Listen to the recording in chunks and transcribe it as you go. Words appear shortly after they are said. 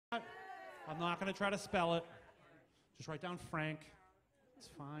I'm not going to try to spell it. Just write down Frank. It's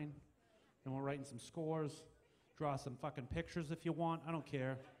fine. Then we'll write in some scores. Draw some fucking pictures if you want. I don't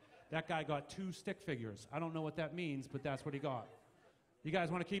care. That guy got 2 stick figures. I don't know what that means, but that's what he got. You guys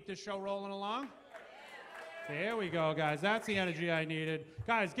want to keep this show rolling along? There we go, guys. That's the energy I needed.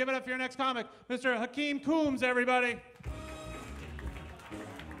 Guys, give it up for your next comic, Mr. Hakim Coombs, everybody.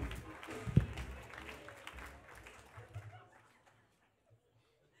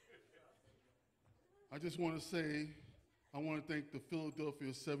 I just want to say, I want to thank the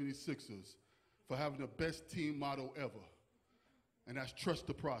Philadelphia 76ers for having the best team motto ever, and that's trust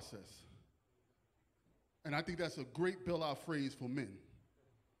the process. And I think that's a great bailout phrase for men.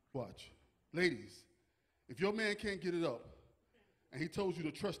 Watch. Ladies, if your man can't get it up and he told you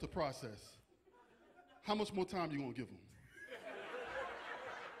to trust the process, how much more time you gonna give him?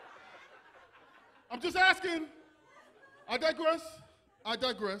 I'm just asking. I digress.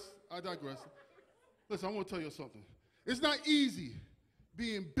 Listen, I want to tell you something. It's not easy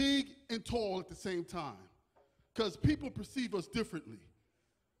being big and tall at the same time because people perceive us differently.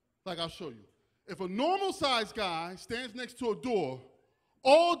 Like I'll show you. If a normal-sized guy stands next to a door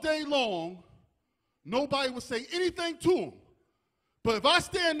all day long, nobody would say anything to him. But if I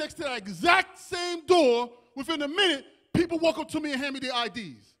stand next to that exact same door, within a minute, people walk up to me and hand me their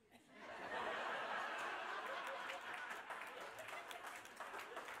IDs.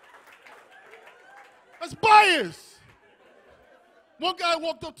 That's bias. One guy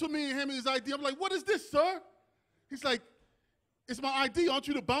walked up to me and handed me his ID. I'm like, what is this, sir? He's like, it's my ID. Aren't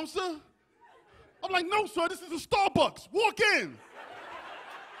you the bouncer? I'm like, no, sir, this is a Starbucks. Walk in.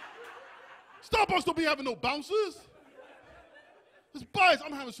 Starbucks don't be having no bouncers. It's bias.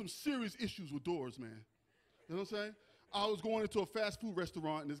 I'm having some serious issues with doors, man. You know what I'm saying? I was going into a fast food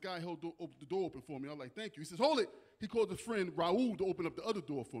restaurant, and this guy held the door open for me. I was like, thank you. He says, hold it. He called his friend Raul to open up the other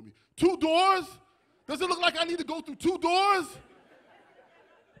door for me. 2 doors? Does it look like I need to go through 2 doors?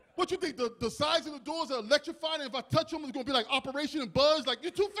 What you think, the size of the doors are electrified, and if I touch them, it's going to be like Operation and Buzz, like,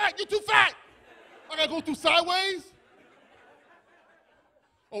 you're too fat, you're too fat. I got to go through sideways?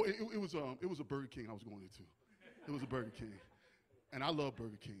 Oh, it was a Burger King I was going into. It was a Burger King. And I love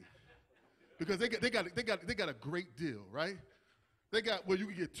Burger King. Because they got a great deal, right? They got where you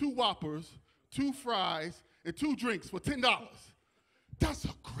can get 2 Whoppers, 2 fries, and 2 drinks for $10. That's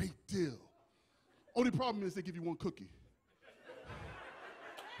a great deal. Only problem is they give you 1 cookie.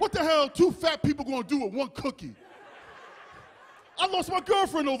 What the hell 2 fat people gonna do with 1 cookie? I lost my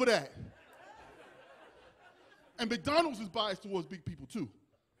girlfriend over that. And McDonald's is biased towards big people too.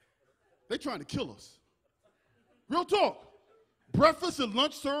 They trying to kill us. Real talk. Breakfast and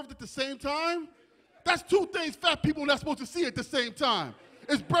lunch served at the same time? That's 2 things fat people are not supposed to see at the same time.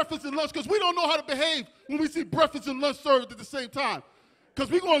 It's breakfast and lunch, because we don't know how to behave when we see breakfast and lunch served at the same time. Because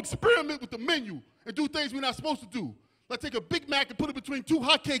we're going to experiment with the menu and do things we're not supposed to do. Like take a Big Mac and put it between 2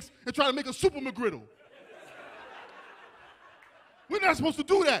 hotcakes and try to make a Super McGriddle. We're not supposed to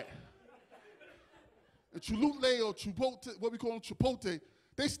do that. And Chipotle or Chipotle, what we call them, Chipotle,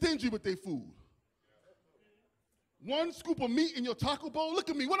 they stingy with their food. 1 scoop of meat in your taco bowl? Look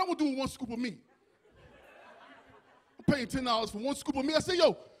at me. What am I going to do with 1 scoop of meat? I'm paying $10 for 1 scoop of meat. I say,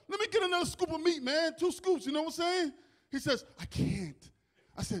 yo, let me get another scoop of meat, man. 2 scoops, you know what I'm saying? He says, I can't.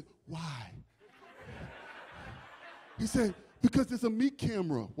 I said, why? He said, because there's a meat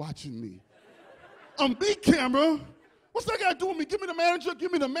camera watching me. A meat camera? What's that got to do with me? Give me the manager,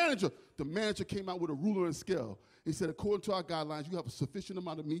 give me the manager. The manager came out with a ruler and scale. He said, according to our guidelines, you have a sufficient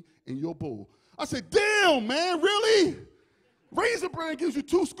amount of meat in your bowl. I said, damn, man, really? Raisin Bran gives you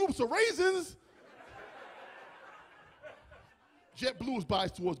 2 scoops of raisins? JetBlue is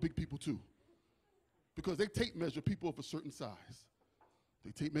biased towards big people too, because they tape measure people of a certain size.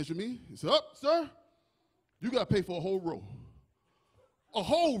 They tape measure me. He said, up, sir, you got to pay for a whole row. A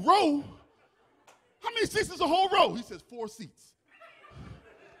whole row? How many seats is a whole row? He says, 4 seats.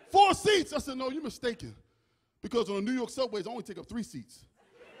 4 seats? I said, no, you're mistaken. Because on the New York subways, I only take up 3 seats.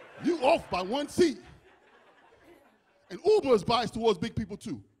 You off by 1 seat. And Uber is biased towards big people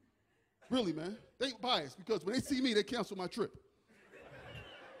too. Really, man. They biased because when they see me, they cancel my trip.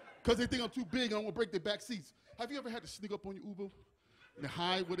 Because they think I'm too big and I'm going to break their back seats. Have you ever had to sneak up on your Uber and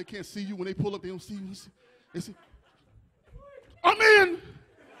hide where they can't see you? When they pull up, they don't see you. They say, I'm in.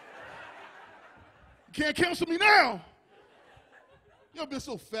 You can't cancel me now. You ever been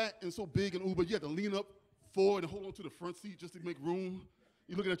so fat and so big in Uber, you have to lean up forward and hold on to the front seat just to make room?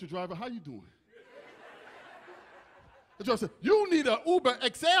 You're looking at your driver, how you doing? The driver said, you need an Uber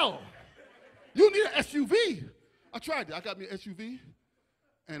XL. You need an SUV. I tried it. I got me an SUV.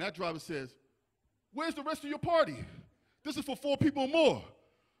 And that driver says, where's the rest of your party? This is for 4 people or more.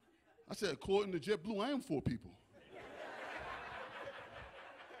 I said, according to JetBlue, I am 4 people.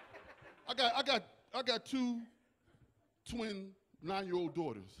 I got 2 twin 9-year-old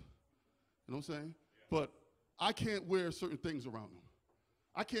daughters. You know what I'm saying? But I can't wear certain things around them.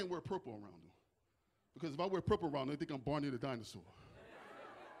 I can't wear purple around them. Because if I wear purple around them, they think I'm Barney the dinosaur.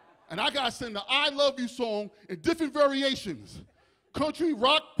 And I gotta sing the I Love You song in different variations. Country,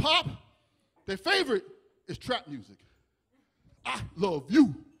 rock, pop. Their favorite is trap music. I love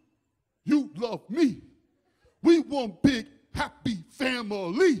you. You love me. We one big happy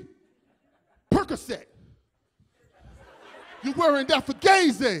family. Percocet. You're wearing that for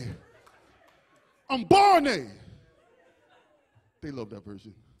gays. I'm Barney. They love that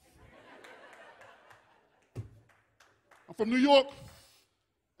version. I'm from New York,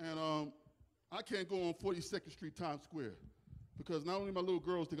 and I can't go on 42nd Street, Times Square, because not only my little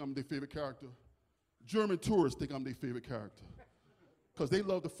girls think I'm their favorite character, German tourists think I'm their favorite character, because they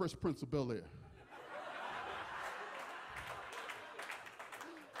love the Fresh Prince of Bel-Air.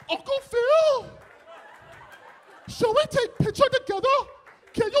 Uncle Phil, shall we take picture together?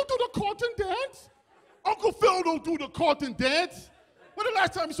 Can you do the Carlton dance? Uncle Phil don't do the Carlton dance. When the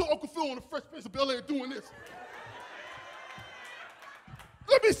last time you saw Uncle Phil on the Fresh Prince of Bel-Air doing this?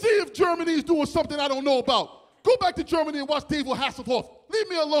 Let me see if Germany's doing something I don't know about. Go back to Germany and watch David Hasselhoff. Leave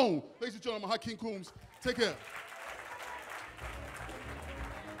me alone. Ladies and gentlemen, Hakim Coombs, take care.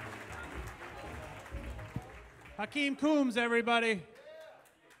 Hakim Coombs, everybody.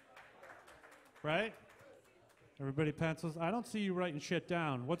 Right? Everybody pencils? I don't see you writing shit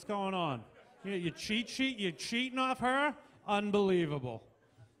down. What's going on? You cheat sheet? You cheating off her? Unbelievable.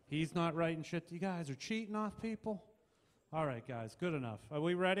 He's not writing shit. You guys are cheating off people? All right, guys, good enough. Are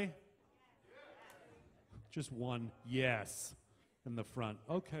we ready? Just one yes in the front.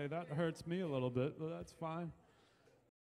 Okay, that hurts me a little bit, but that's fine.